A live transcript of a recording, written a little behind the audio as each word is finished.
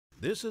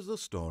This is the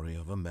story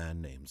of a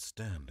man named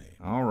Stanley.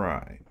 All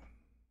right.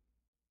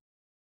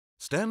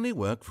 Stanley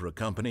worked for a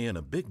company in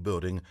a big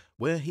building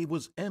where he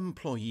was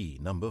employee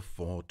number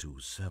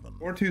 427.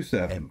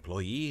 427.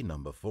 Employee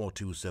number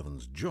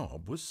 427's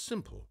job was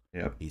simple.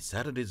 Yep. He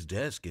sat at his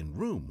desk in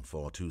room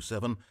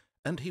 427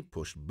 and he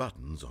pushed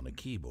buttons on a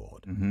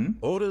keyboard.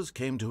 Orders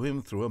came to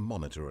him through a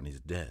monitor on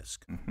his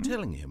desk,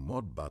 telling him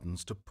what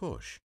buttons to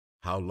push,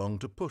 how long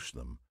to push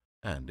them,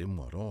 and in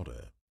what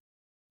order.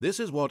 This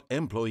is what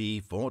employee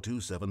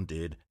 427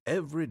 did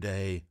every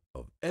day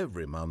of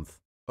every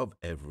month of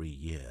every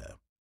year.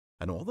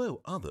 And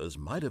although others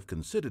might have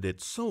considered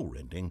it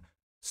soul-rending,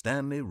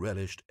 Stanley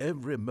relished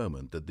every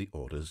moment that the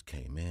orders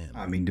came in.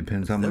 I mean,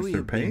 depends how much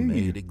they're paying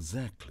made you.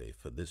 exactly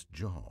for this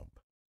job.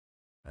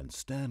 And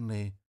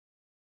Stanley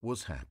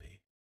was happy.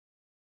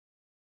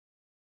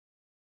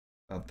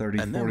 About 30,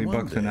 And then 40 one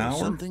bucks an day, hour?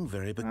 something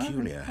very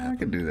peculiar happened. I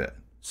could do that.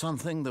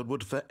 Something that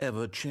would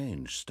forever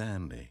change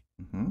Stanley.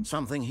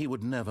 Something he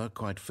would never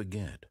quite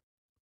forget.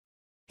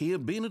 He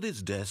had been at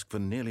his desk for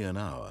nearly an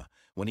hour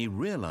when he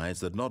realized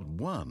that not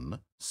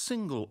one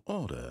single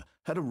order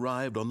had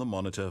arrived on the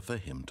monitor for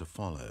him to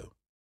follow.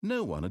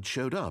 No one had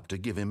showed up to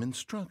give him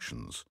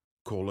instructions,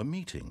 call a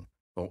meeting,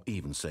 or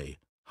even say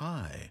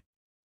hi.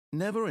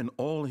 Never in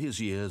all his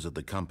years at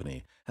the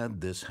company had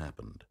this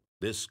happened,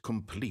 this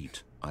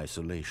complete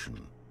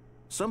isolation.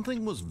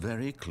 Something was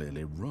very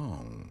clearly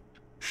wrong.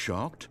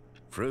 Shocked,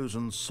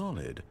 frozen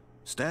solid,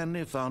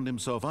 Stanley found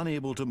himself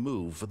unable to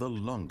move for the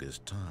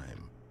longest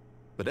time.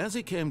 But as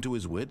he came to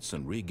his wits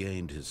and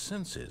regained his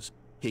senses,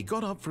 he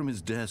got up from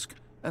his desk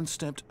and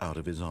stepped out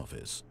of his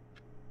office.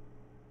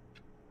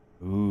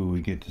 Ooh, we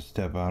get to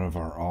step out of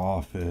our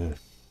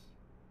office.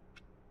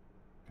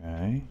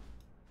 Okay.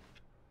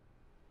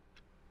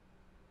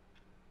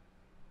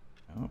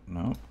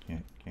 No,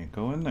 can't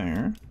go in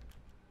there.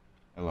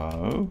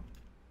 Hello?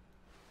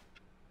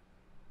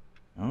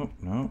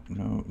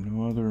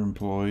 No other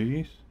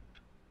employees.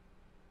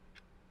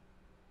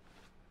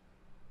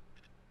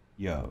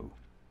 Yo.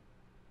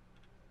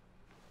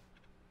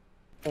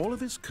 All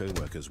of his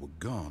co-workers were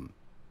gone.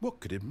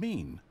 What could it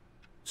mean?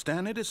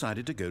 Stanley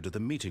decided to go to the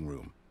meeting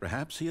room.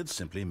 Perhaps he had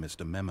simply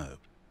missed a memo.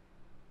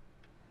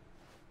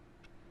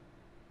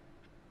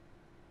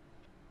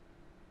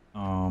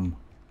 When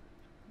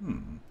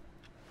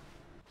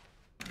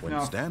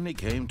No. Stanley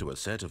came to a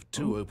set of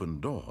two open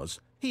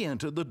doors, he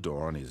entered the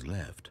door on his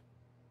left.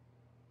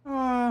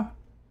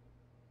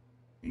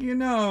 You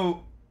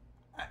know,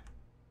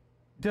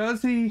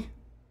 does he?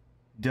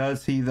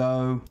 Does he,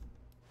 though?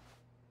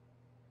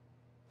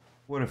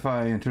 What if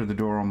I enter the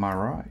door on my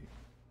right?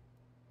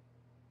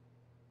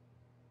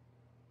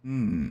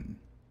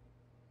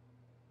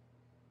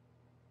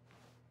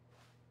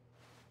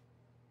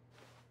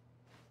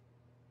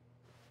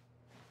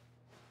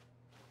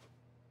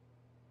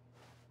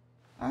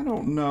 I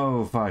don't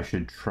know if I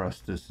should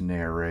trust this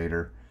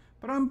narrator,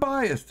 but I'm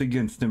biased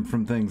against him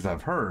from things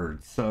I've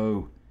heard,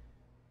 so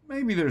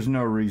maybe there's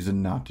no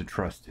reason not to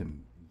trust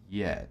him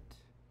yet.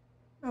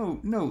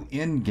 No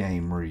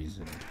in-game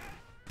reason.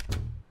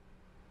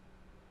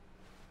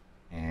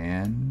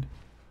 And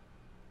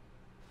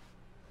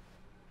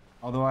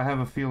although I have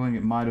a feeling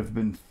it might have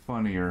been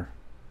funnier.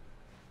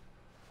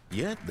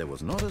 Yet there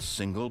was not a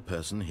single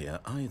person here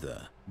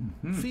either.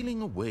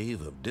 Feeling a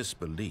wave of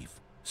disbelief,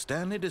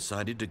 Stanley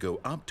decided to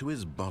go up to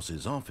his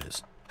boss's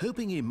office,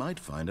 hoping he might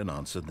find an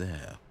answer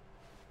there.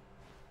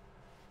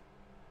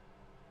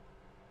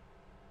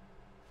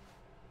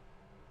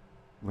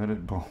 Let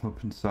it ball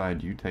up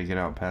inside you. Take it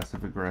out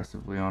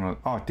passive-aggressively on a...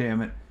 Oh,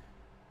 damn it.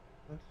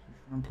 Let's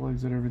assure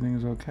employees that everything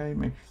is okay.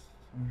 Make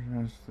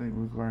sure think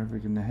we're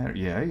graphic in the header.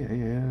 Yeah.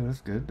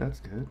 That's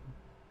good.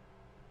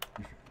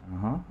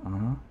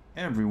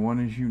 Everyone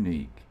is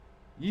unique.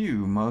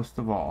 You most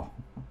of all.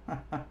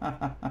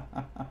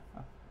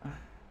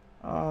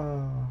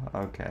 Oh,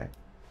 okay.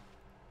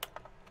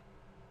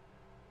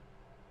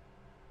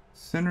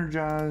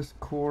 Synergize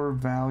core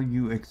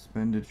value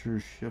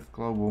expenditures, shift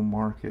global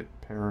market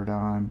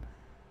paradigm,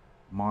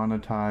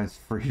 monetize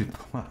free to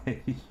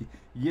play.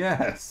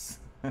 Yes.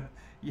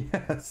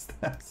 Yes,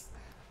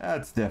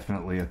 that's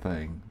definitely a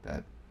thing.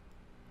 That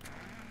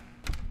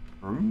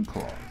broom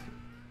closet.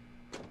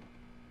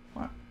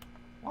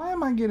 Why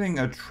am I getting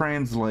a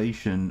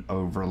translation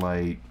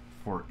overlay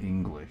for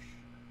English?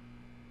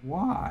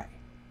 Why?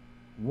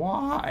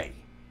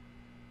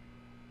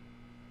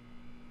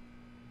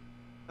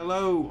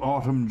 Hello,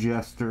 Autumn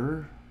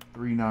Jester,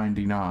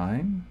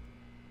 $3.99.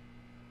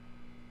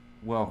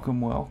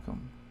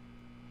 Welcome.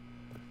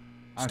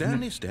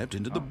 Stanley stepped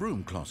into the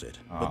broom closet,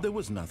 but there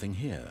was nothing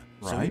here,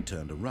 so he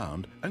turned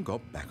around and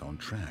got back on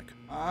track.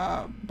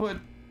 But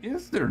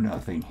is there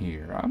nothing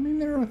here? I mean,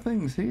 there are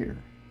things here.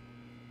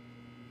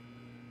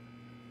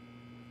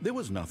 There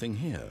was nothing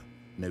here.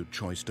 No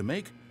choice to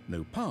make,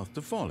 no path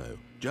to follow,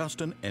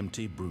 just an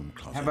empty broom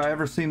closet. Have I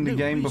ever seen the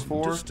game reason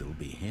before? To still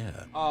be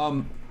here.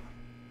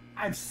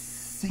 I've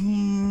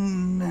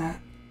seen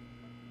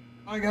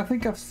I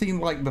think I've seen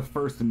like the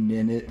first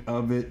minute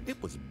of it.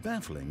 It was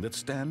baffling that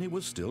Stanley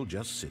was still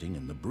just sitting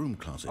in the broom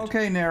closet.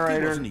 Okay, narrator.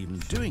 He wasn't even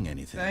doing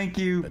anything. Thank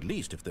you. At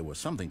least if there was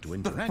something to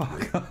interact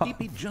with, he'd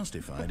be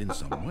justified in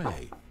some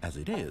way. As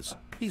it is,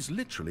 he's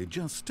literally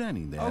just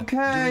standing there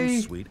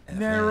doing sweet FA.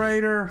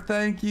 Narrator,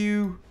 thank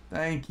you.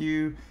 Thank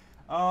you.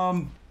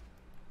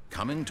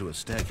 Coming to a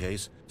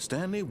staircase,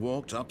 Stanley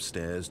walked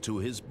upstairs to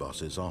his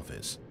boss's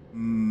office.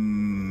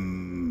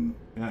 No,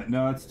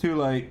 it's too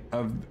late.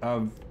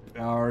 I've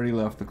already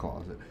left the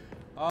closet.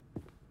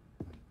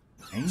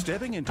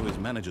 Stepping into his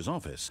manager's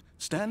office,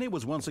 Stanley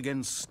was once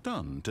again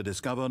stunned to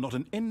discover not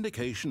an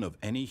indication of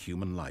any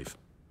human life.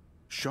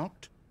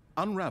 Shocked,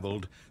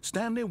 unraveled,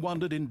 Stanley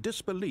wondered in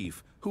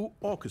disbelief who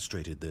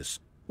orchestrated this.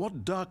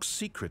 What dark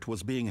secret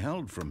was being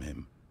held from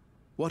him?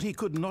 What he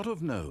could not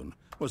have known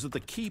was that the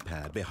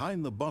keypad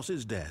behind the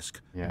boss's desk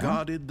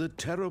guarded the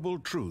terrible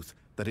truth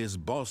that his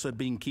boss had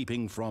been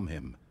keeping from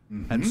him.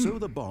 And so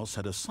the boss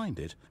had assigned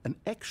it an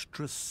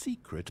extra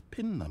secret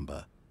PIN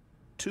number,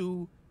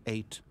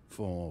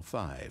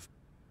 2845.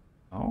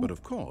 But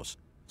of course,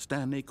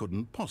 Stanley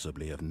couldn't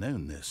possibly have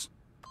known this.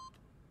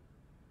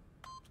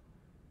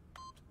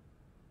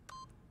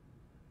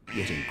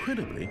 Yet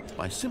incredibly,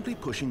 by simply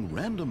pushing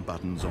random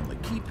buttons on the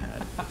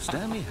keypad,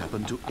 Stanley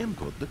happened to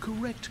input the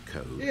correct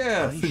code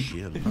by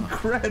sheer luck.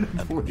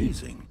 Incredibly.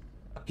 Amazing.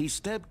 He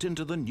stepped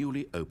into the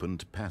newly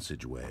opened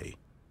passageway.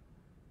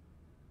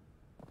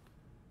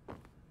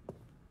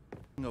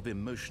 Of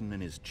emotion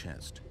in his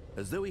chest,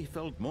 as though he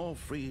felt more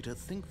free to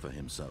think for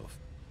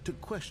himself, to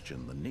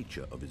question the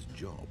nature of his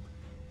job.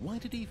 Why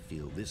did he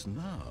feel this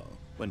now,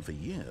 when for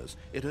years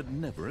it had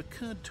never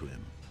occurred to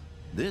him?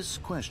 This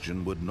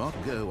question would not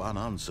go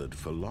unanswered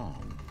for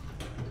long.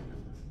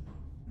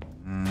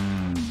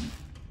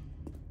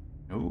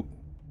 Oh.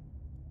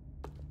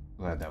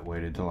 Glad that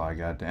waited till I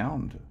got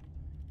down to...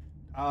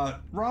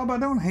 Rob, I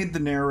don't hate the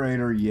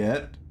narrator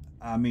yet.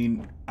 I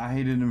mean, I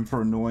hated him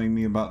for annoying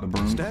me about the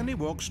broom. Stanley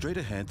walked straight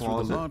ahead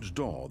through the large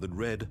door that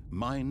read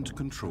Mind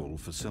Control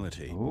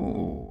Facility.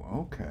 Oh,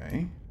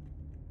 okay.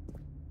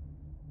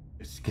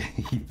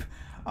 Escape.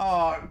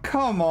 Oh,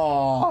 come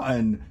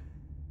on!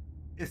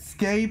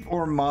 Escape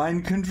or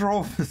mind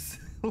control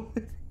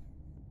facility?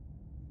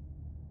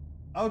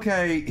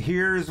 Okay,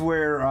 here's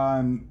where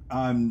I'm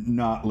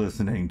not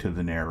listening to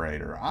the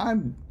narrator.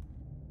 I'm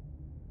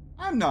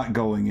not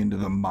going into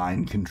the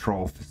mind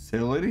control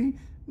facility.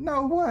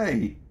 No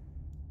way.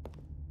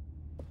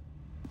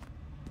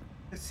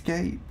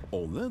 Escape.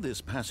 Although this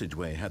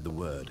passageway had the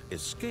word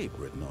escape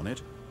written on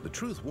it, the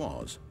truth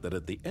was that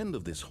at the end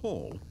of this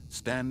hall,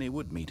 Stanley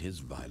would meet his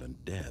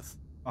violent death.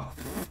 Oh,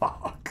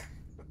 fuck.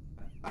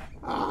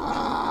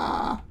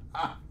 I'm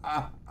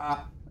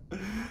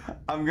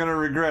gonna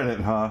regret it,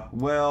 huh?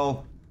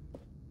 Well,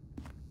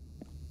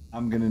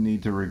 I'm gonna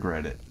need to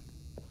regret it.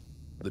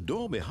 The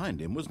door behind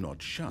him was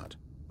not shut.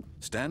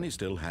 Stanley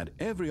still had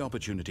every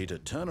opportunity to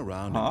turn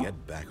around and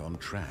get back on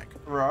track.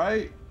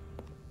 Right?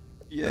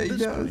 Yeah, At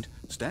this point,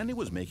 Stanley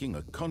was making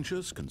a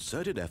conscious,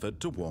 concerted effort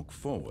to walk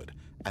forward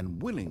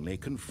and willingly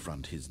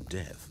confront his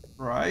death.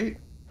 Right?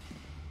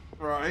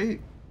 Right?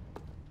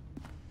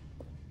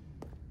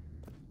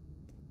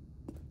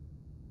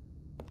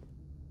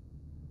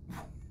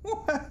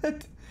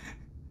 What?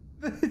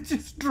 It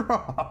just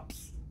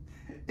drops.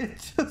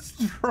 It just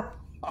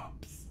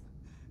drops.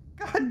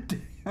 God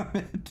damn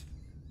it.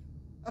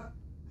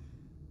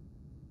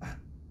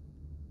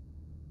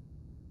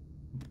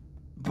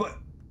 But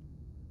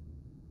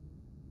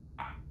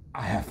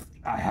I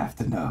have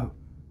to know.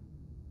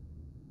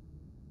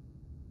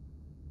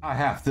 I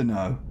have to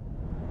know.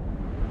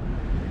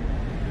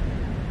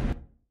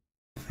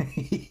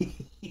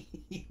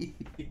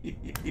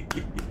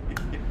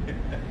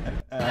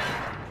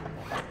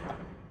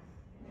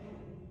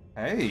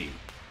 Hey.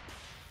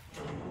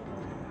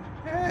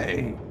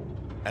 Hey.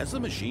 As the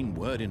machine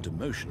whirred into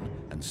motion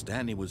and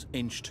Stanley was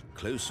inched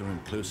closer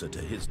and closer to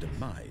his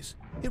demise,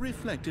 he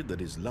reflected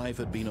that his life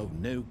had been of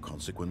no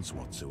consequence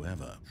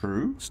whatsoever.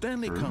 True.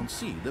 Stanley can't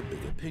see the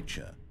bigger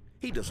picture.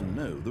 He doesn't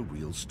know the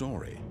real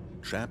story,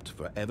 trapped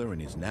forever in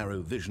his narrow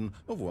vision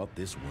of what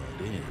this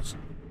world is.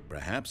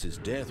 Perhaps his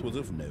death was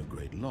of no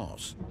great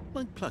loss,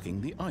 like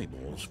plucking the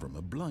eyeballs from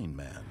a blind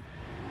man.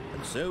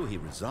 And so he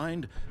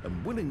resigned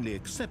and willingly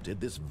accepted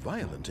this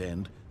violent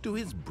end to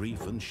his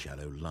brief and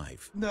shallow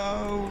life.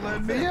 No,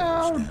 let me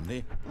out!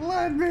 Stanley.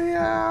 Let me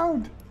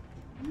out!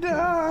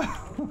 No!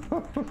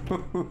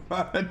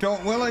 I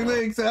don't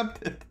willingly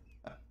accept it.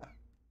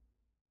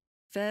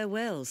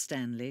 Farewell,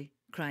 Stanley,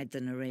 cried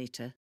the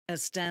narrator,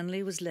 as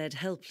Stanley was led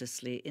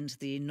helplessly into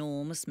the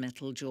enormous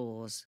metal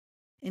jaws.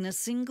 In a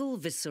single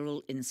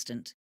visceral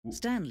instant,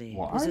 Stanley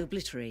was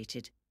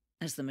obliterated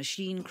as the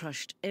machine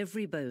crushed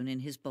every bone in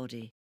his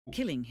body,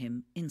 killing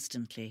him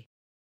instantly.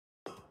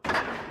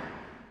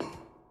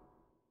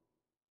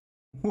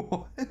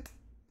 What?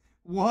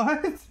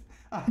 What?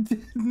 I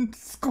didn't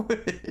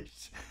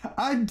squish.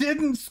 I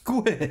didn't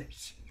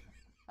squish.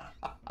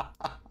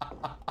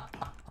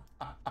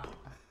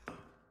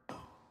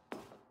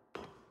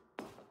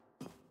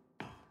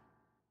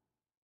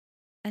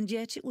 and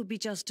yet it would be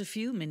just a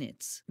few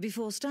minutes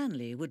before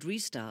Stanley would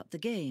restart the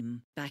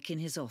game, back in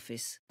his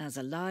office, as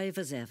alive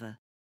as ever.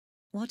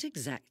 What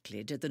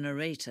exactly did the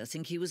narrator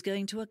think he was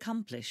going to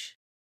accomplish?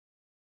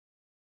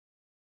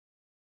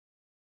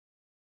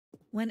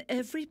 When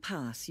every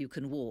path you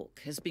can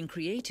walk has been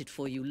created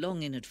for you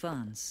long in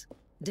advance,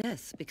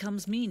 death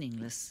becomes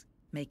meaningless,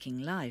 making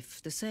life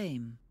the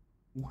same.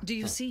 Do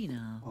you see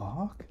now?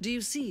 Fuck? Do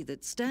you see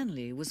that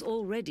Stanley was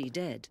already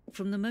dead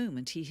from the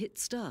moment he hit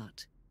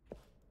start?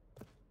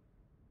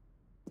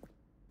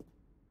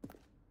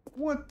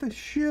 What the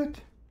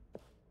shit?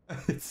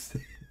 It's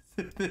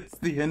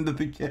the end of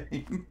the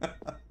game.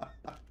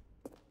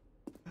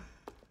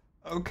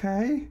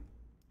 Okay.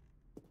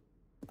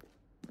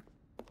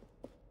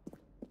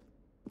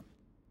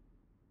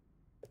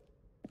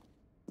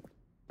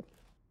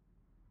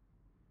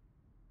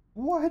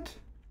 What?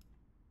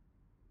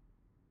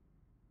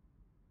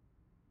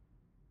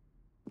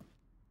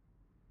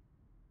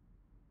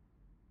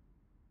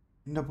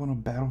 End up on a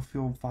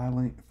battlefield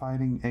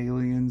fighting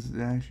aliens,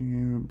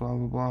 action, blah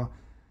blah blah.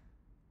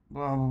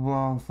 Blah blah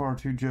blah, far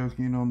too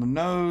joking on the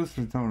nose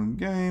for tone of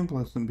the game,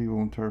 plus some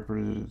people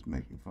interpreted it as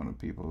making fun of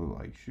people who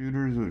like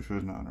shooters, which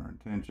was not our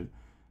intention.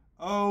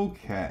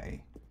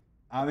 Okay.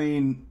 I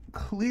mean,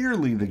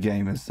 clearly the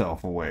game is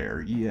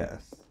self-aware,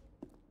 yes.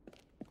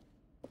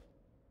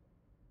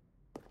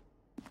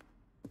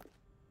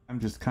 I'm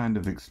just kind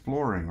of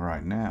exploring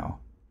right now.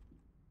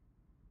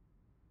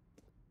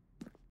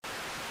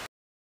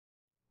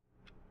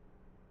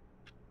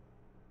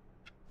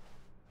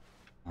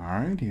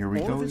 Alright, here we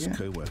go again. All of his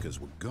co-workers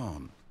were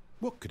gone.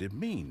 What could it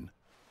mean?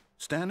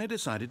 Stanley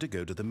decided to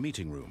go to the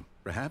meeting room.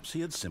 Perhaps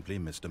he had simply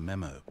missed a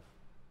memo.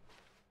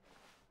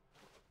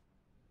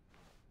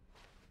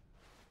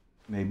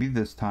 Maybe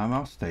this time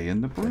I'll stay in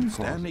the broom closet.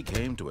 When Stanley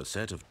came to a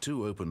set of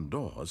 2 open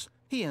doors,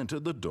 he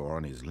entered the door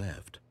on his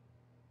left.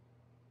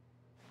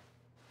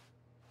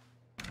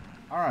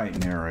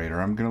 Alright,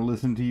 narrator, I'm gonna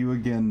listen to you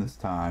again this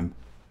time.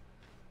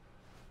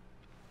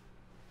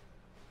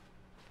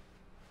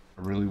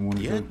 I really want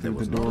to go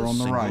through the door on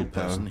the right,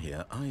 though. Person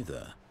here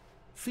either.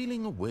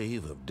 Feeling a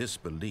wave of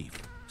disbelief,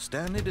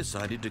 Stanley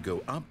decided to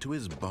go up to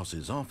his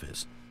boss's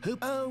office.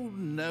 Oh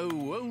no,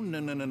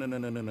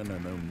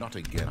 not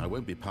again. I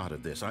won't be part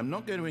of this. I'm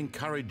not going to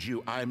encourage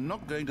you. I'm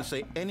not going to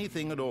say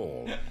anything at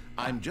all.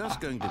 I'm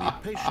just going to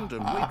be patient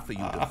and wait for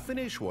you to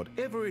finish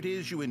whatever it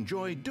is you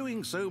enjoy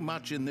doing so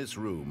much in this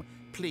room.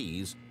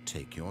 Please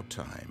take your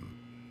time.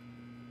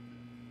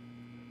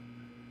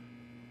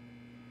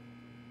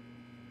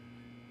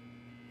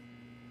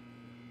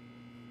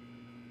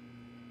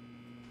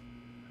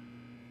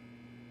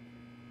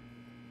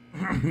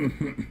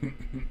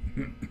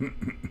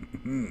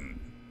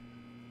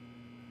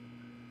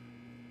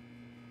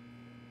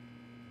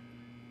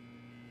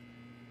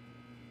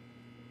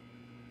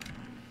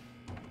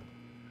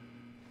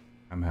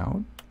 I'm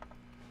out.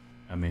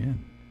 I'm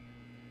in.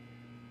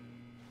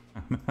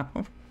 I'm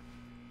out.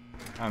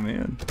 I'm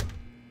in.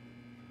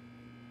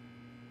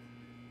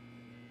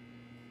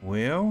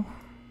 Well,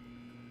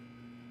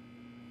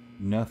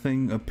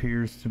 nothing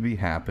appears to be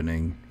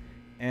happening,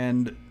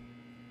 and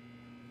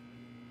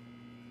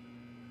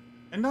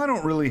I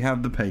don't really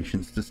have the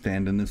patience to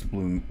stand in this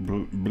broom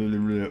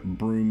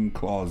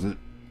closet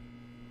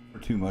for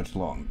too much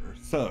longer.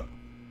 So,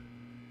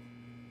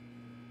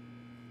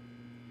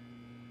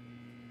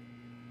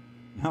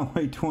 now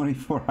wait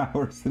 24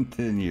 hours and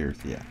 10 years.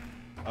 Yeah.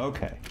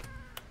 Okay.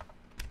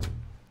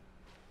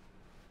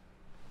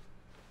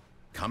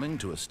 Coming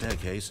to a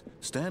staircase,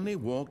 Stanley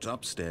walked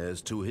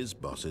upstairs to his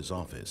boss's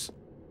office.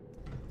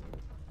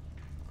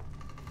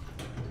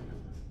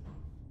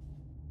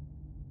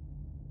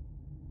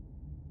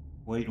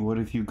 Wait, what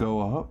if you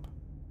go up?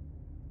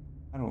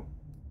 I don't...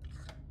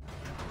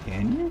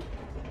 Can you?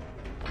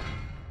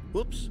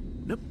 Whoops.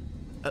 Nope.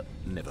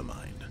 Never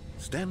mind.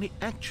 Stanley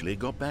actually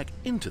got back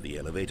into the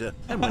elevator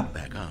and went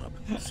back up.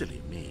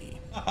 Silly me.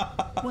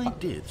 Why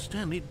did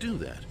Stanley do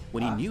that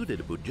when he knew that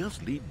it would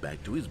just lead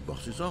back to his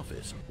boss's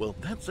office? Well,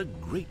 that's a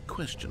great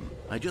question.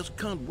 I just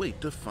can't wait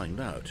to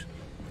find out.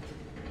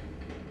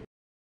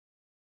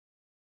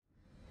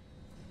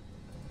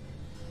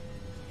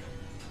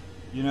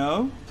 You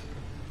know,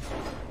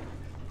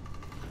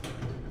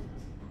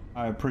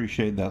 I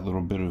appreciate that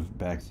little bit of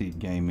backseat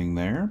gaming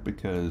there,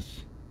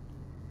 because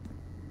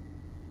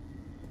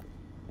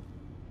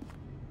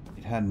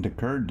it hadn't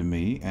occurred to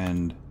me,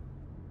 and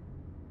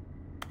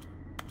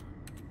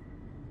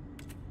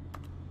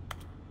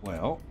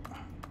well,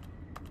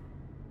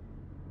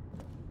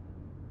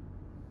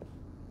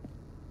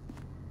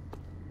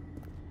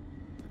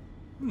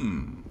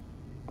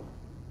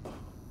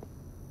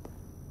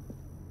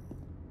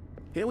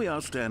 Here we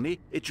are, Stanley.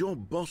 It's your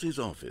boss's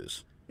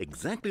office.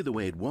 Exactly the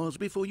way it was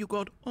before you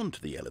got onto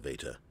the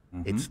elevator.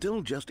 It's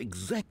still just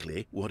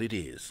exactly what it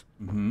is.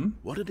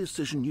 What a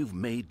decision you've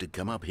made to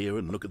come up here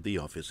and look at the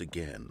office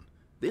again.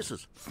 This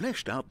has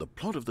fleshed out the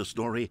plot of the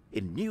story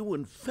in new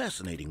and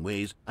fascinating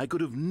ways I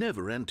could have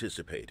never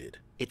anticipated.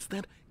 It's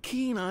that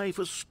keen eye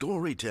for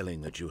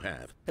storytelling that you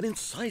have, an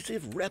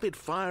incisive rapid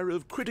fire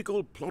of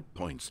critical plot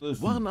points,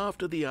 one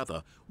after the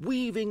other,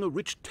 weaving a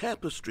rich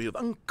tapestry of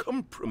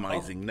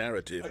uncompromising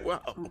narrative.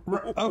 Wow.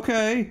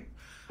 Okay.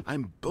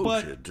 I'm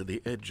bolted to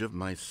the edge of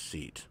my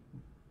seat.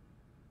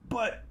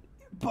 But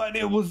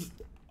it was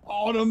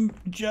Autumn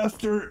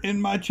Jester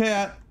in my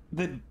chat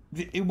that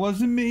it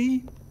wasn't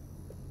me.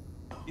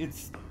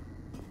 It's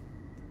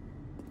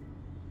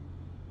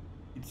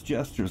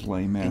Jester's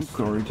lame-ass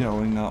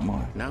storytelling, not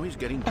mine. Now he's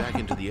getting back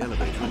into the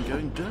elevator and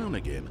going down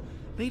again.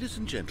 Ladies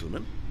and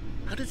gentlemen,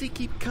 how does he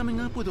keep coming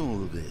up with all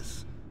of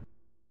this?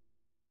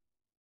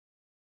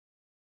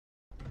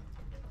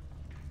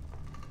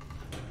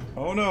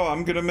 Oh no,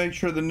 I'm gonna make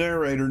sure the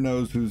narrator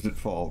knows who's at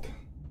fault.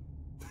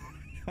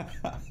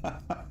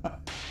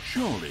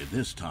 Surely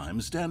this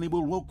time Stanley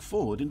will walk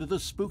forward into the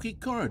spooky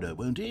corridor,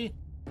 won't he?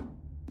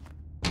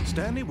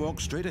 Stanley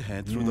walked straight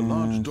ahead through the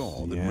large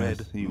door that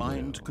read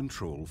Mind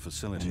Control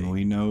Facility. And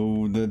we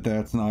know that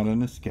that's not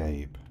an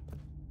escape.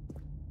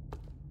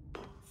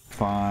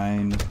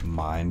 Fine,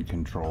 Mind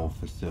Control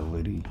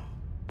Facility.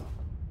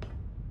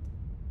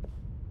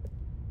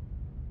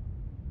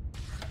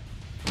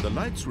 The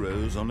lights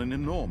rose on an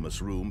enormous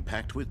room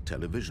packed with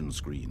television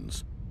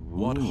screens.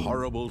 What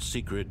horrible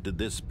secret did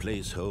this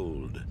place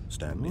hold?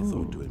 Stanley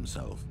thought to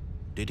himself.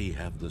 Did he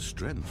have the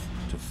strength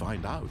to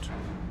find out?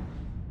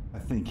 I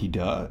think he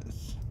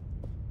does.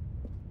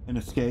 An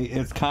escape.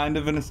 It's kind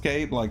of an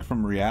escape, like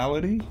from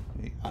reality.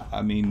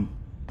 I mean,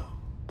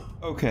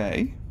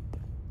 okay.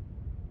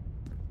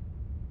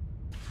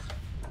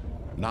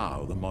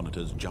 Now the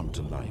monitors jumped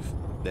to life,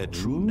 their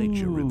true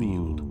nature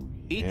revealed.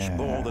 Each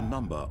bore the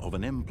number of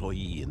an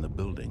employee in the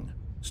building,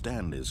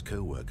 Stanley's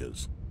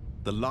co-workers.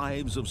 The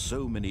lives of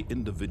so many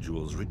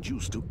individuals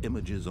reduced to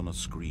images on a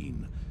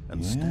screen,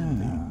 and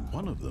Stanley,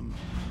 one of them,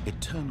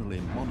 eternally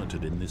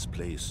monitored in this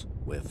place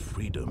where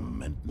freedom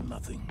meant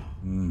nothing.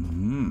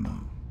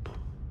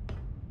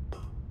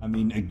 I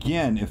mean,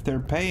 again, if they're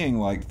paying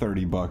like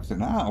 $30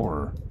 an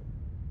hour.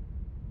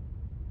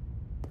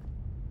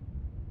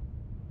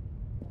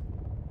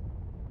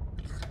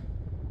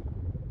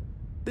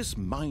 This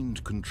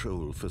mind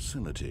control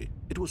facility,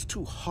 it was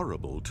too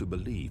horrible to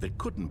believe. It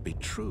couldn't be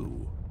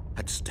true.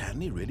 Had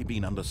Stanley really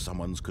been under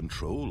someone's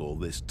control all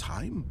this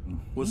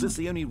time? Was this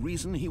the only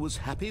reason he was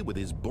happy with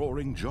his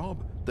boring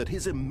job? That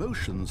his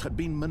emotions had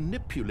been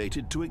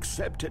manipulated to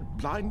accept it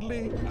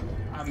blindly?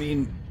 I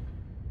mean,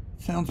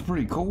 sounds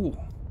pretty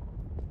cool.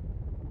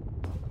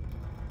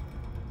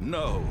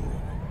 No.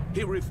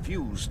 He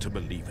refused to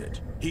believe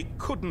it. He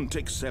couldn't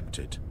accept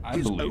it.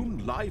 His own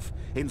life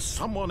in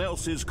someone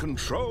else's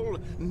control?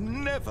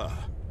 Never.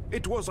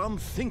 It was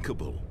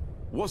unthinkable.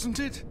 Wasn't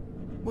it?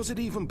 Was it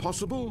even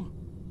possible?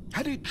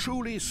 Had he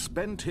truly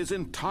spent his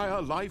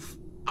entire life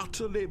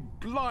utterly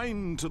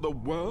blind to the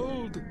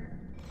world?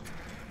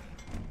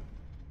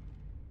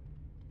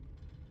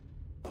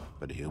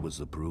 But here was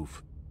the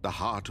proof. The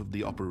heart of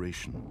the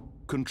operation.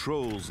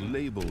 Controls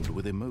labeled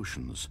with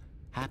emotions.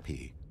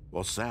 Happy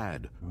or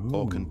sad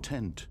or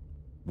content.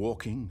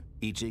 Walking,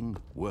 eating,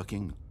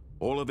 working.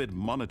 All of it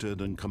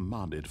monitored and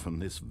commanded from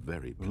this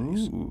very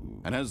place.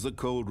 And as the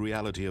cold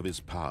reality of his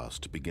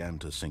past began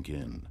to sink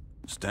in,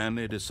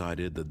 Stanley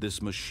decided that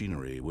this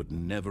machinery would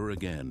never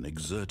again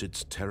exert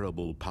its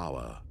terrible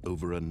power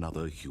over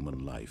another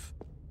human life.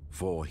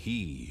 For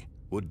he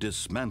would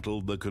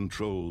dismantle the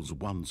controls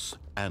once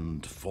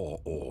and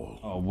for all.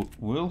 Oh,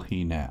 will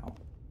he now?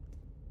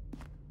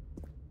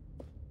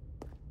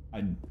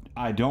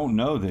 I don't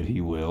know that he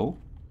will.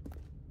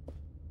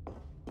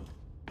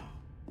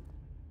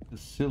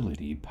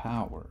 Facility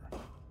power.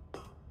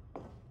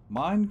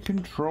 Mind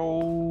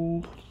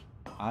controlled.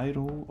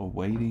 Idle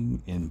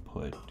awaiting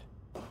input.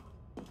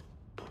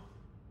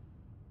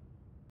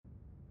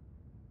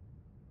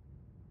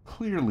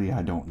 Clearly,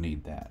 I don't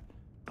need that.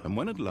 And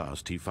when at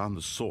last he found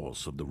the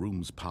source of the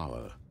room's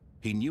power,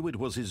 he knew it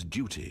was his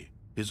duty,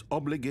 his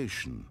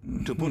obligation,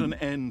 to put an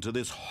end to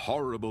this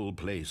horrible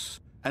place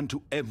and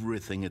to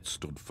everything it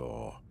stood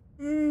for.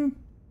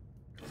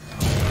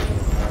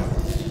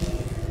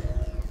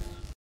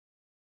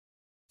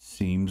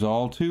 Seems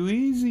all too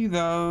easy,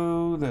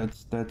 though.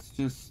 That's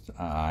just...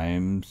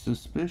 I'm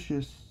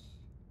suspicious.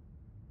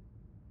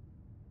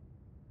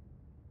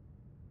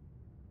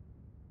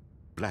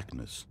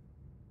 Blackness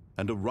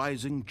and a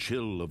rising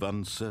chill of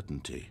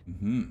uncertainty.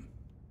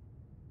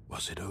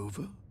 Was it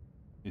over?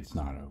 It's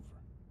not over.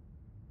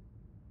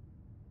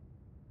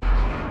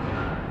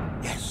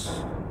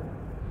 Yes.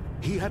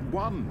 He had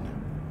won.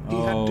 He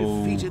had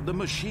defeated the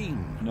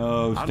machine.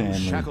 No, Stanley.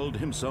 Unshackled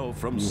himself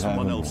from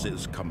someone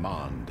else's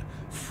command.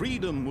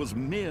 Freedom was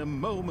mere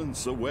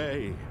moments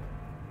away.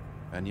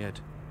 And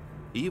yet,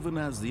 even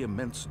as the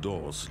immense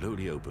door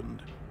slowly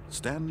opened,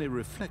 Stanley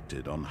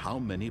reflected on how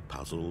many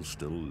puzzles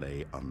still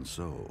lay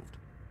unsolved.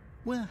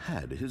 Where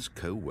had his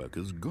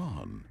co-workers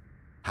gone?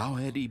 How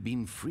had he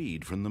been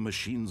freed from the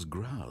machine's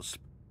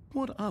grasp?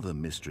 What other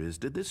mysteries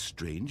did this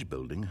strange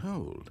building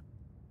hold?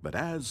 But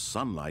as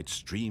sunlight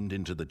streamed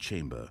into the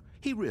chamber,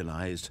 he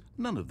realized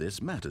none of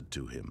this mattered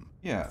to him.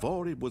 Yeah.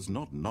 For it was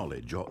not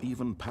knowledge or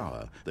even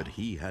power that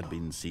he had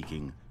been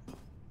seeking,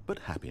 but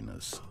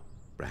happiness.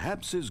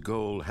 Perhaps his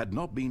goal had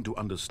not been to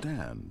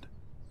understand,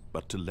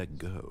 but to let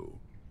go.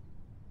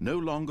 No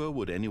longer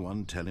would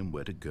anyone tell him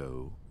where to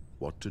go,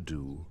 what to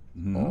do,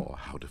 or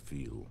how to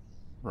feel.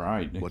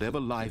 Right. Whatever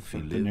life he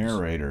lives,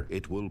 narrator.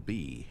 it will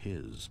be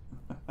his.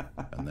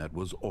 And that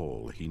was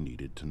all he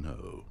needed to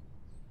know.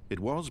 It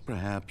was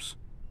perhaps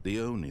the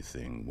only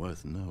thing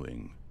worth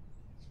knowing.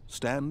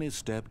 Stanley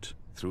stepped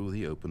through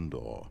the open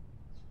door.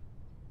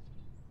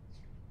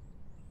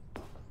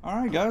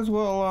 All right, guys.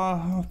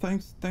 Well,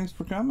 thanks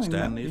for coming.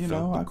 Stanley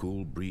felt the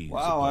cool breeze.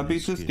 Wow, I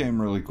beat this game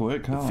really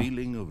quick, huh? The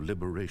feeling of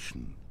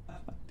liberation,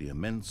 the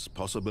immense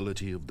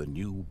possibility of the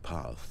new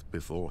path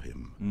before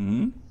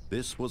him.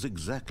 This was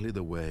exactly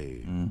the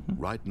way,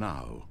 right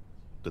now,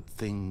 that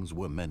things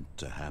were meant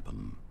to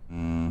happen.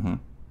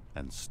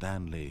 And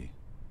Stanley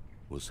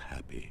was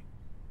happy.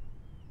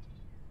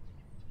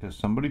 Because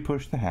somebody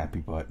pushed the happy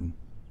button.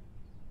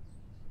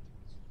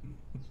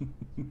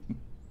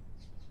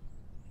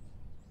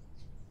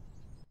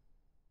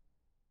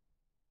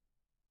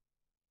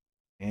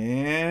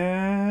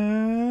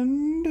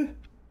 And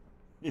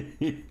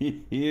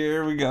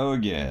here we go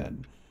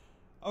again.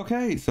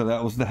 Okay, so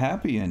that was the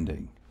happy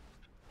ending.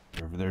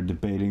 Over there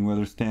debating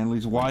whether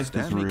Stanley's wife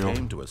is real. Stanley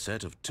came to a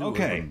set of two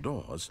open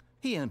doors.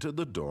 He entered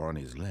the door on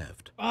his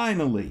left.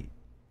 Finally,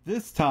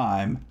 this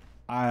time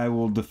I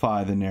will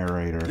defy the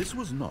narrator. This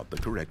was not the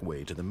correct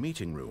way to the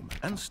meeting room,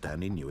 and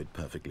Stanley knew it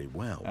perfectly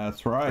well.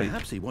 That's right.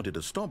 Perhaps he wanted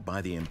to stop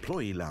by the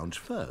employee lounge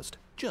first,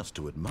 just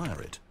to admire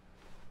it.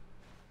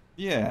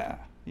 Yeah.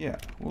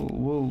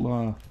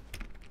 We'll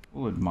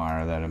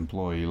admire that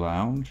employee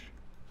lounge.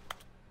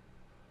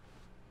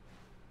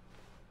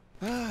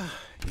 Ah,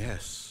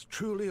 yes,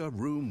 truly a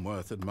room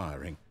worth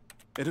admiring.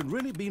 It had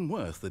really been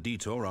worth the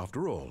detour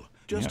after all,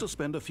 just to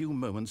spend a few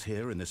moments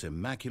here in this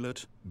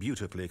immaculate,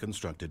 beautifully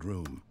constructed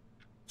room.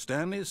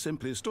 Stanley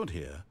simply stood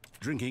here,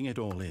 drinking it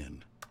all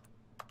in.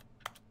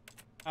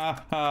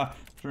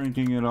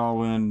 Drinking it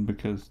all in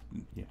because,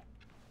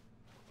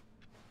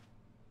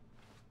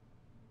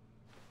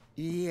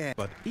 Yeah.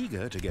 But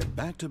eager to get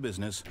back to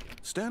business,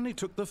 Stanley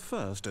took the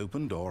first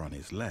open door on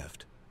his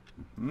left.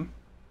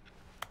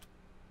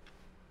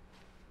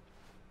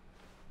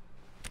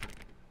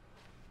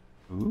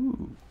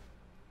 Ooh.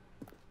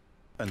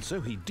 And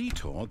so he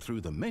detoured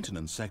through the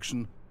maintenance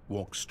section,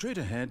 walked straight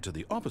ahead to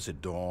the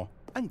opposite door,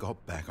 and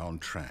got back on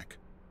track.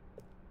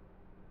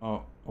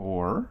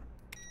 Or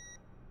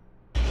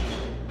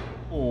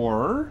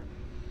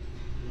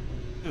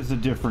there's a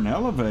different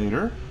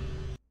elevator.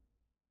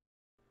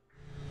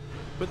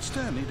 But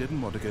Stanley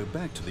didn't want to go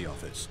back to the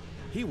office.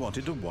 He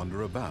wanted to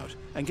wander about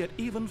and get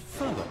even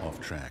further off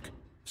track.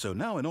 So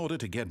now in order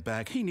to get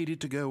back, he needed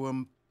to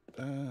go,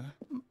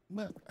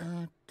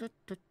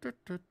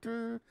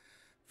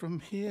 from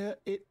here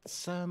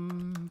it's,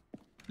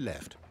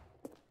 left.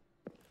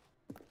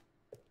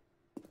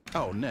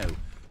 Oh, no,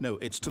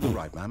 it's to the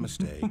right, my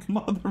mistake.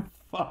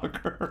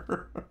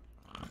 Motherfucker.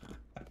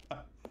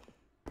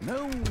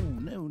 No,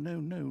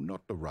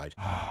 not the right.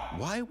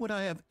 Why would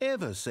I have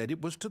ever said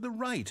it was to the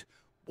right?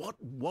 What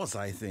was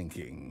I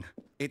thinking?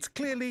 It's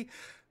clearly...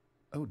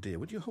 Oh dear,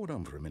 would you hold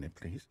on for a minute,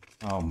 please?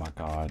 Oh my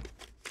God.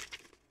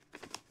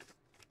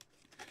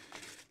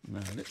 Now,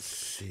 let's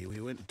see.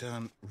 We went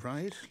down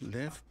right,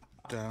 left,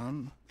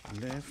 down,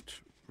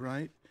 left,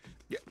 right.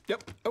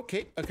 Yep,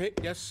 okay,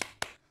 yes.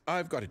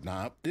 I've got it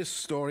now. This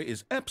story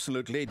is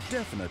absolutely,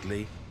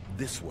 definitely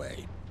this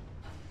way.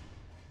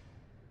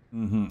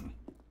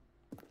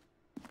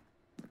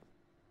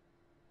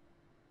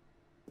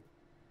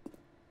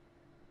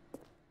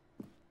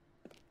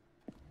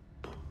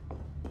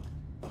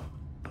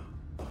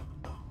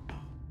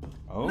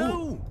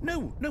 Oh.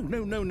 No.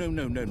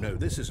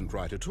 This isn't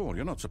right at all.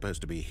 You're not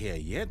supposed to be here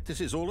yet. This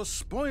is all a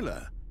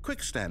spoiler.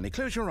 Quick, Stanley,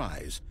 close your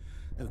eyes.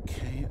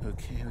 Okay.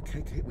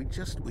 We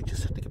just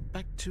have to get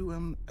back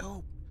to,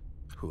 oh,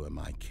 who am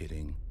I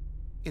kidding?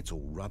 It's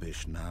all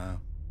rubbish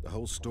now. The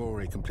whole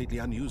story completely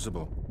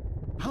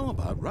unusable. How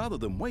about, rather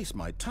than waste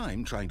my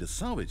time trying to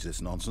salvage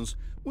this nonsense,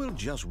 we'll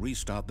just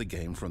restart the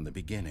game from the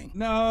beginning.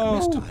 No!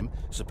 And this time,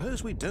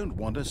 suppose we don't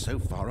wander so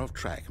far off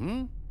track,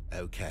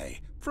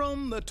 Okay,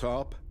 from the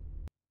top.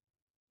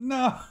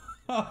 No,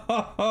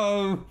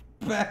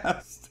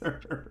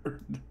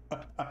 bastard.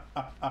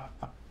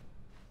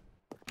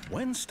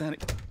 When Stanley...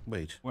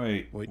 Wait,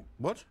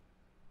 what?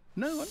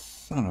 No,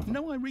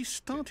 I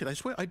restarted. I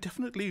swear, I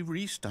definitely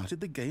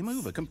restarted the game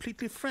over,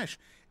 completely fresh.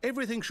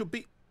 Everything should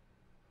be...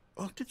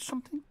 Oh, did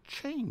something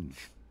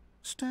change?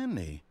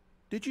 Stanley,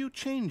 did you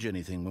change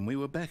anything when we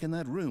were back in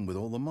that room with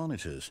all the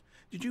monitors?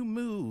 Did you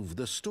move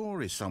the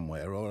story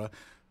somewhere, or...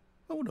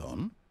 Hold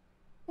on.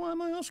 Why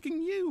am I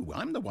asking you?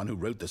 I'm the one who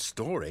wrote the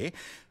story. It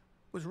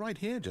was right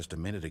here just a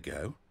minute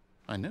ago.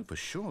 I know for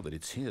sure that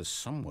it's here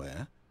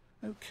somewhere.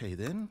 Okay,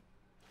 then.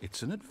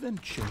 It's an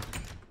adventure.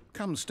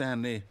 Come,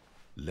 Stanley.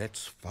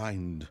 Let's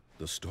find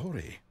the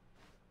story.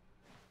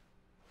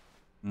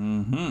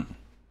 Mm-hmm.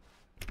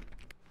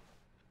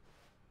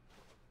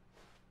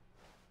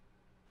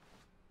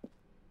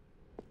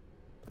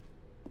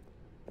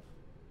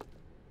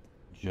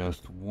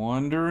 Just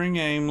wandering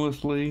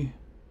aimlessly.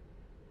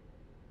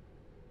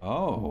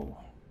 Oh.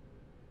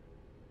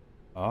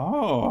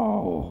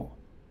 Oh.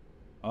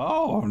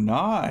 Oh,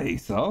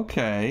 nice.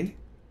 Okay.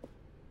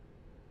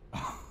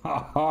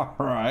 All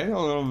right. A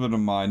little bit of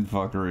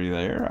mindfuckery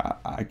there.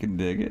 I can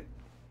dig it.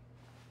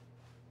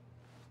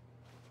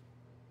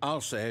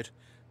 I'll say it.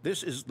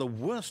 This is the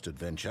worst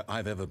adventure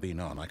I've ever been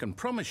on. I can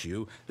promise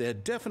you there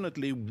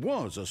definitely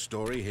was a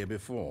story here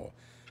before.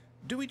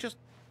 Do we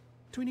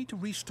need to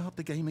restart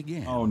the game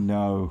again? Oh,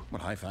 no.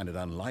 Well, I find it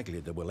unlikely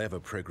that we'll ever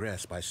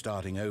progress by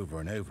starting over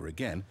and over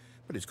again,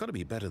 but it's got to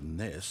be better than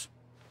this.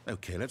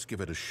 Okay, let's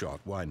give it a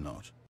shot. Why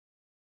not?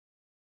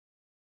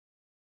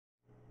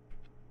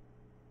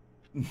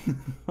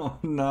 Oh,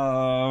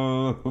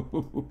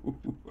 no.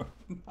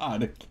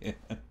 Not again.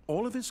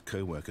 All of his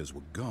co-workers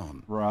were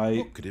gone. Right.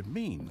 What could it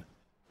mean?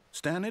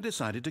 Stanley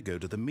decided to go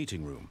to the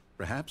meeting room.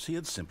 Perhaps he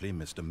had simply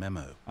missed a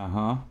memo.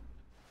 Uh-huh.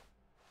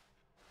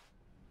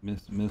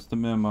 Missed the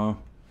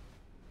memo.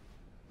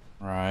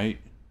 Right.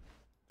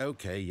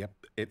 Okay, yep,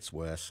 it's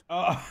worse.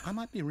 I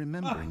might be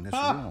remembering this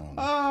wrong.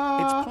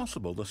 It's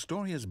possible the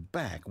story is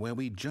back where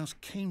we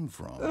just came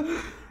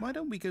from. Why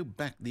don't we go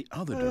back the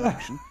other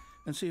direction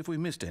and see if we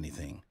missed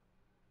anything?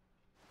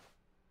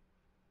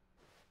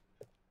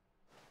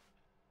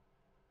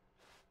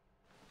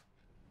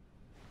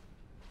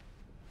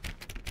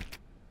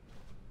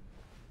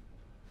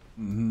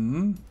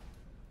 Mm-hmm.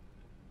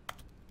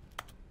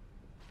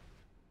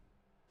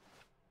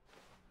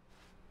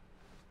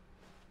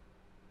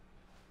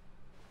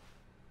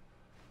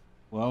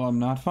 Well, I'm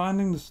not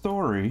finding the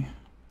story.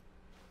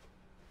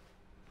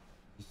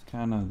 It's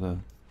kind of the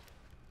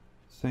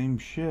same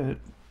shit.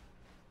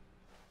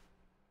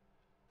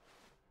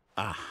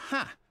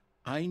 Aha!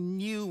 I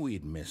knew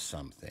we'd miss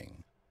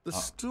something. The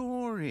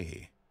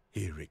story.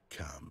 Here it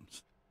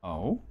comes.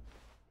 Oh?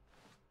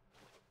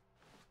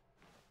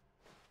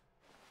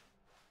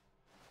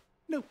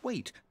 No,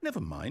 wait. Never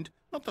mind.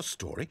 Not the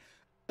story.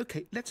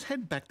 Okay, let's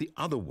head back the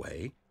other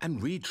way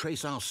and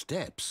retrace our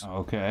steps.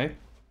 Okay.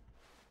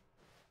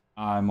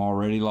 I'm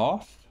already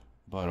lost,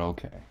 but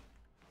okay.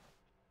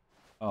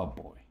 Oh,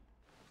 boy.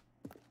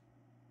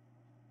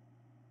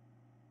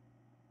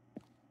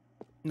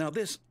 Now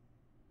this...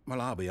 Well,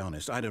 I'll be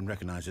honest, I don't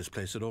recognize this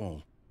place at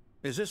all.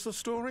 Is this the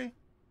story?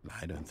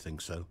 I don't think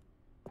so.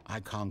 I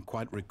can't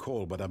quite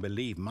recall, but I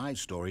believe my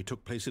story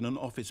took place in an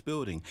office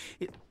building.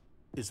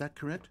 Is that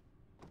correct?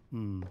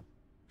 Do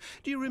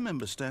you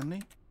remember,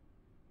 Stanley?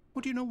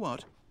 Well, do you know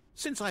what?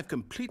 Since I've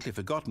completely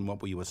forgotten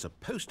what we were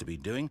supposed to be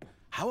doing,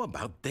 how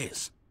about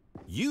this?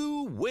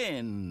 You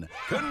win!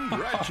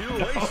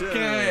 Congratulations!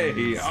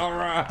 Okay, all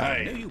right.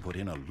 I know you put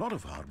in a lot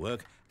of hard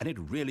work, and it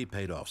really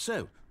paid off,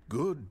 so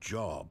good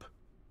job.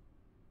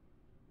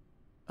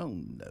 Oh,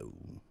 no.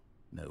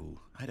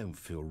 No, I don't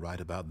feel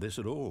right about this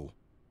at all.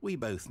 We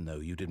both know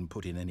you didn't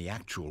put in any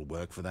actual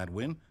work for that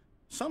win.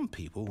 Some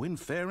people win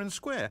fair and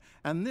square,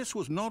 and this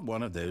was not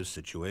one of those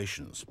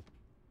situations.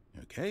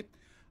 Okay,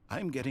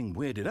 I'm getting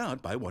weirded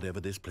out by whatever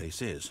this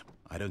place is.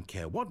 I don't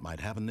care what might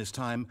happen this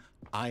time.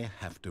 I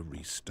have to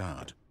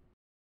restart.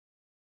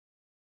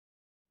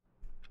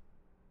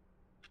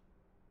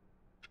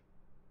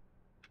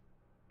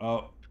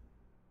 Oh.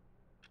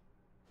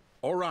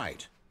 All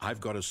right, I've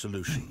got a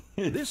solution.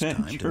 This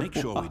time, to make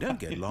sure we don't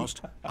get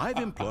lost, I've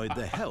employed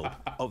the help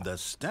of the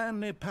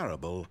Stanley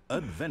Parable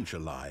adventure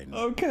line.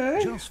 Okay.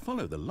 Just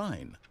follow the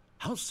line.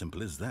 How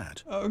simple is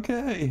that?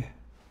 Okay.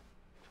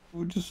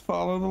 We'll just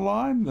follow the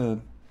line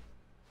then.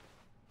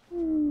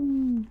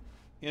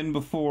 In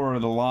before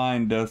the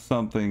line does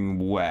something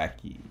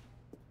wacky.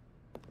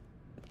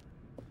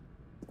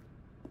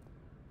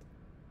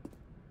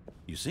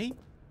 You see,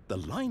 the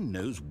line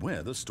knows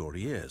where the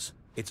story is.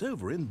 It's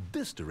over in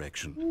this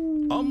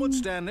direction. Onward,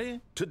 Stanley,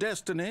 to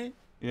destiny.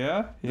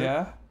 Yeah,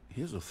 yeah.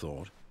 Here's a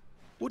thought.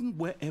 Wouldn't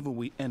wherever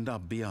we end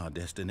up be our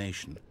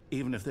destination,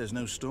 even if there's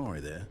no story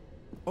there?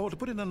 Or to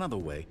put it another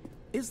way,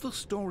 is the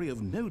story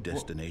of no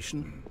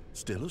destination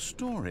still a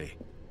story?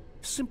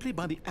 Simply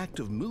by the act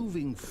of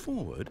moving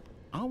forward,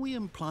 are we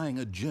implying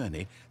a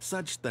journey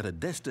such that a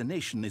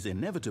destination is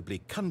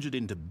inevitably conjured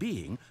into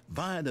being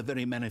via the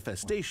very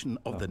manifestation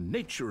of the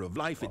nature of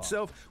life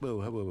itself?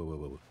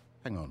 Whoa.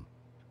 Hang on.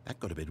 That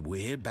got a bit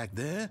weird back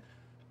there.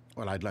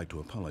 Well, I'd like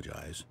to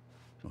apologize.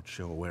 Not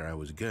sure where I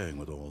was going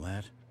with all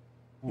that.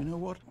 You know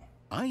what?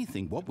 I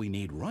think what we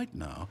need right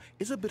now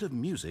is a bit of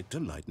music to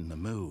lighten the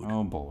mood.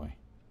 Oh, boy.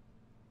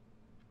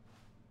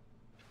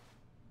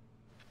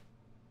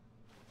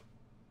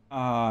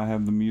 I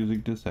have the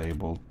music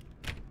disabled.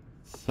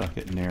 Suck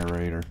it,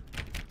 narrator.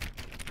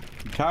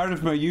 I'm tired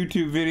of my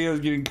YouTube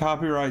videos getting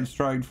copyright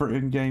striked for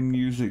in-game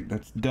music.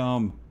 That's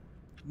dumb.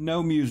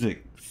 No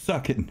music.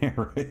 Suck it,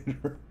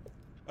 narrator.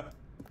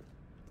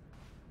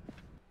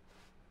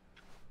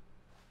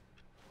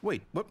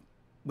 Wait, what?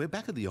 We're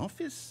back at the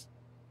office?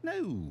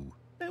 No,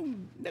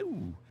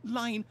 No.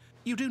 Line,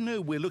 you do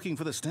know we're looking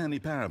for the Stanley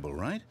Parable,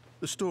 right?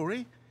 The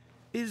story?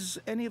 Is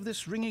any of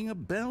this ringing a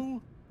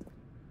bell?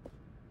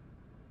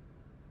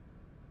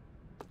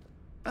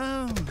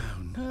 Oh,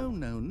 no,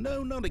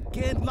 not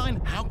again,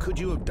 Line. How could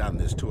you have done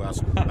this to us?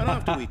 And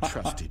after we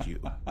trusted you,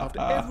 after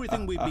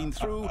everything we've been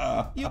through,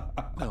 you...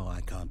 Oh,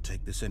 I can't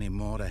take this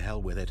anymore. To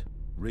hell with it.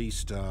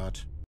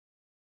 Restart.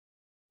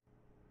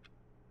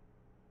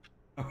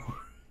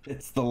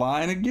 It's the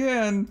line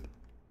again.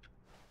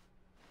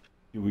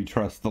 Do we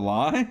trust the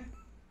line?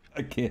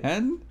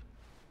 Again?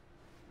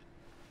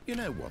 You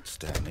know what,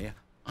 Stanley?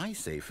 I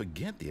say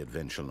forget the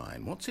adventure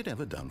line. What's it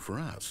ever done for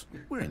us?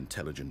 We're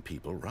intelligent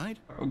people, right?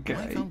 Okay.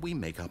 Why can't we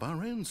make up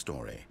our own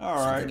story? All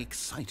Something right.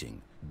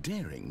 exciting,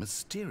 daring,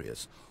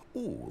 mysterious.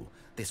 Ooh,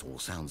 this all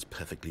sounds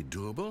perfectly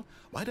doable.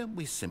 Why don't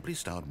we simply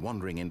start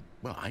wandering in,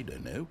 well, I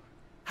don't know.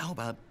 How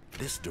about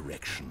this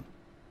direction?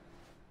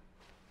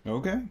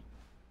 Okay.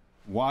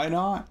 Why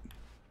not?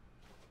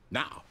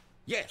 Now,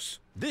 yes,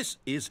 this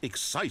is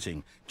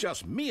exciting.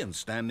 Just me and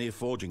Stanley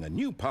forging a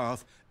new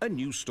path, a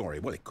new story.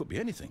 Well, it could be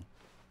anything.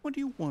 What do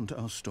you want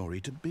our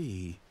story to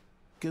be?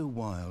 Go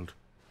wild.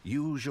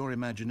 Use your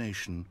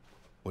imagination.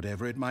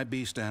 Whatever it might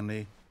be,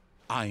 Stanley,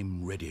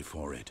 I'm ready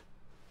for it.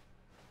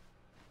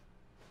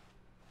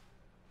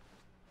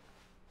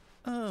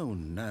 Oh,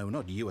 no,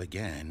 not you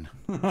again.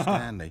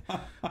 Stanley,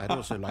 I'd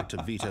also like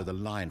to veto the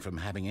line from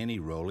having any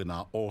role in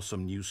our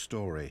awesome new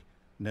story.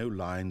 No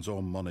lines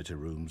or monitor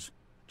rooms.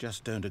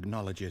 Just don't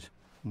acknowledge it,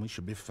 and we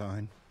should be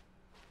fine.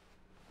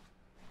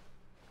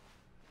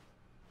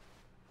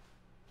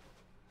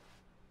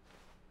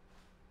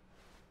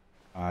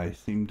 I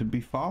seem to be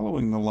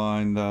following the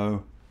line,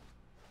 though.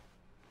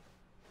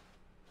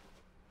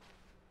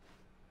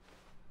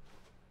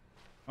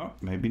 Oh,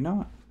 maybe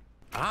not.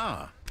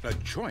 Ah, a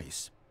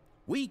choice.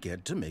 We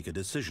get to make a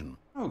decision.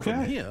 Okay.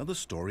 From here, the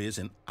story is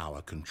in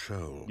our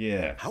control.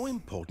 Yes. How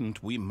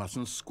important we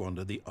mustn't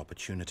squander the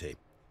opportunity.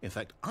 In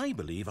fact, I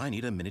believe I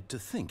need a minute to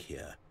think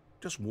here.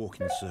 Just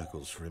walk in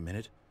circles for a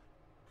minute.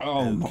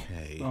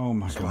 Okay. Oh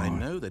my so God. I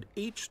know that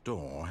each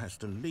door has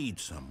to lead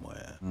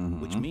somewhere,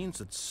 which means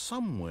that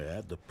somewhere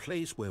at the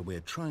place where we're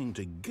trying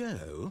to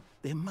go,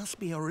 there must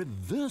be a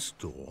reverse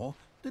door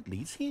that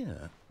leads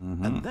here.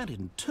 And that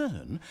in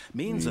turn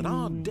means that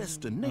our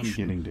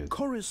destination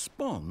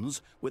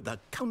corresponds with the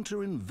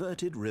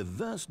counter-inverted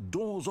reverse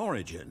door's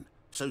origin.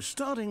 So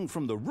starting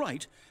from the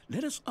right,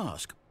 let us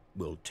ask,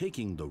 will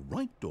taking the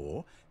right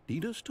door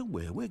lead us to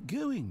where we're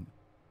going?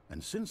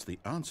 And since the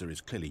answer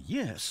is clearly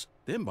yes,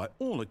 then by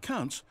all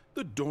accounts,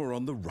 the door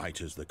on the right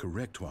is the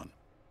correct one.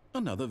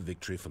 Another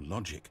victory for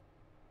logic.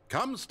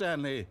 Come,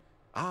 Stanley,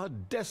 our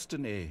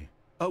destiny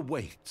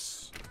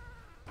awaits.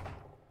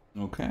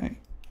 Okay.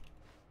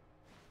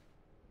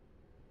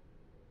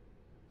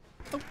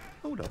 Oh,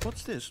 hold up,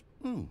 what's this?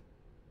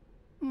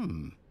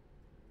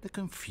 The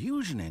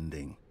confusion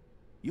ending.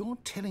 You're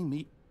telling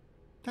me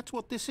that's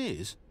what this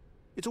is?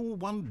 It's all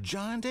one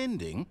giant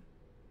ending?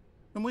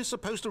 And we're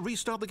supposed to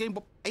restart the game,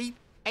 what,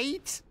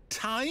 eight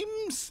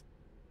times?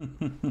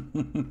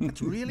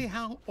 That's really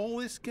how all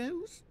this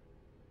goes?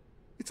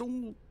 It's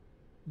all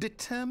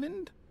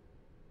determined?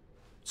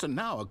 So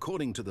now,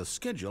 according to the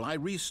schedule, I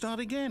restart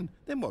again.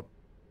 Then what?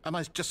 Am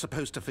I just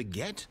supposed to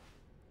forget?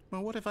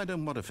 Well, what if I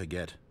don't want to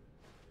forget?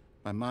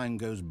 My mind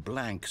goes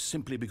blank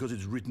simply because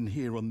it's written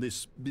here on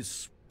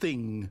this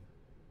thing,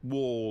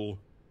 wall.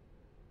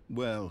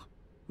 Well,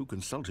 who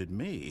consulted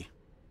me?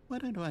 Why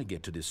don't I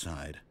get to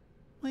decide?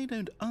 Why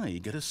don't I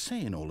get a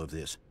say in all of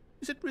this?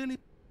 Is it really?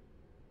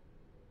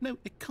 No,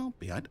 it can't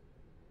be. I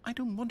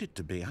don't want it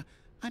to be.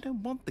 I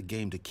don't want the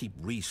game to keep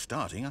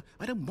restarting.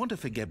 I don't want to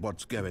forget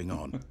what's going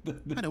on.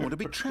 I don't want to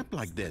be trapped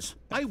like this.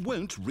 I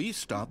won't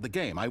restart the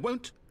game. I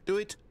won't do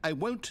it. I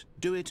won't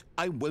do it.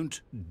 I won't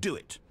do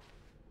it.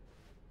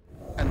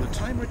 And the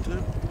timer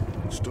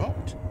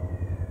stopped?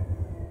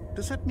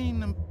 Does that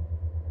mean,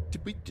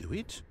 did we do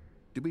it?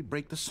 Did we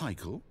break the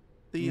cycle?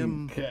 The,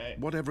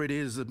 whatever it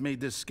is that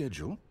made this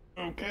schedule?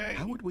 Okay.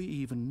 How would we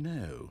even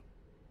know?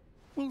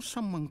 Will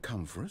someone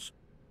come for us?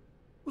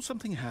 Will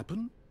something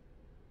happen?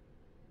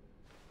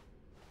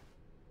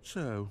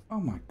 So...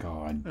 Oh my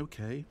God.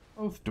 Okay.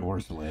 Both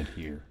doors led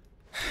here.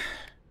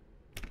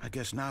 I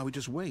guess now we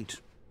just wait.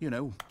 You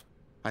know,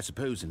 I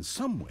suppose in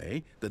some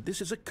way that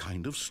this is a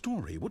kind of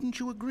story. Wouldn't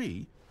you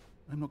agree?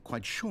 I'm not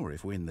quite sure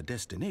if we're in the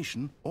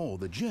destination or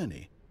the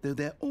journey, though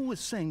they're always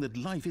saying that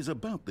life is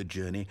about the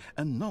journey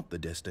and not the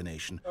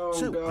destination. Oh,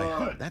 so God.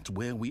 I hope that's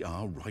where we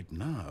are right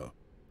now.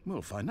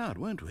 We'll find out,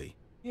 won't we?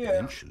 Yeah.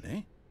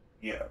 Eventually.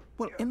 Yeah.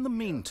 Well, in the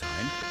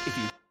meantime, if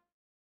you...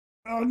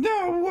 Oh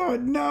no!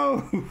 What?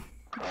 No!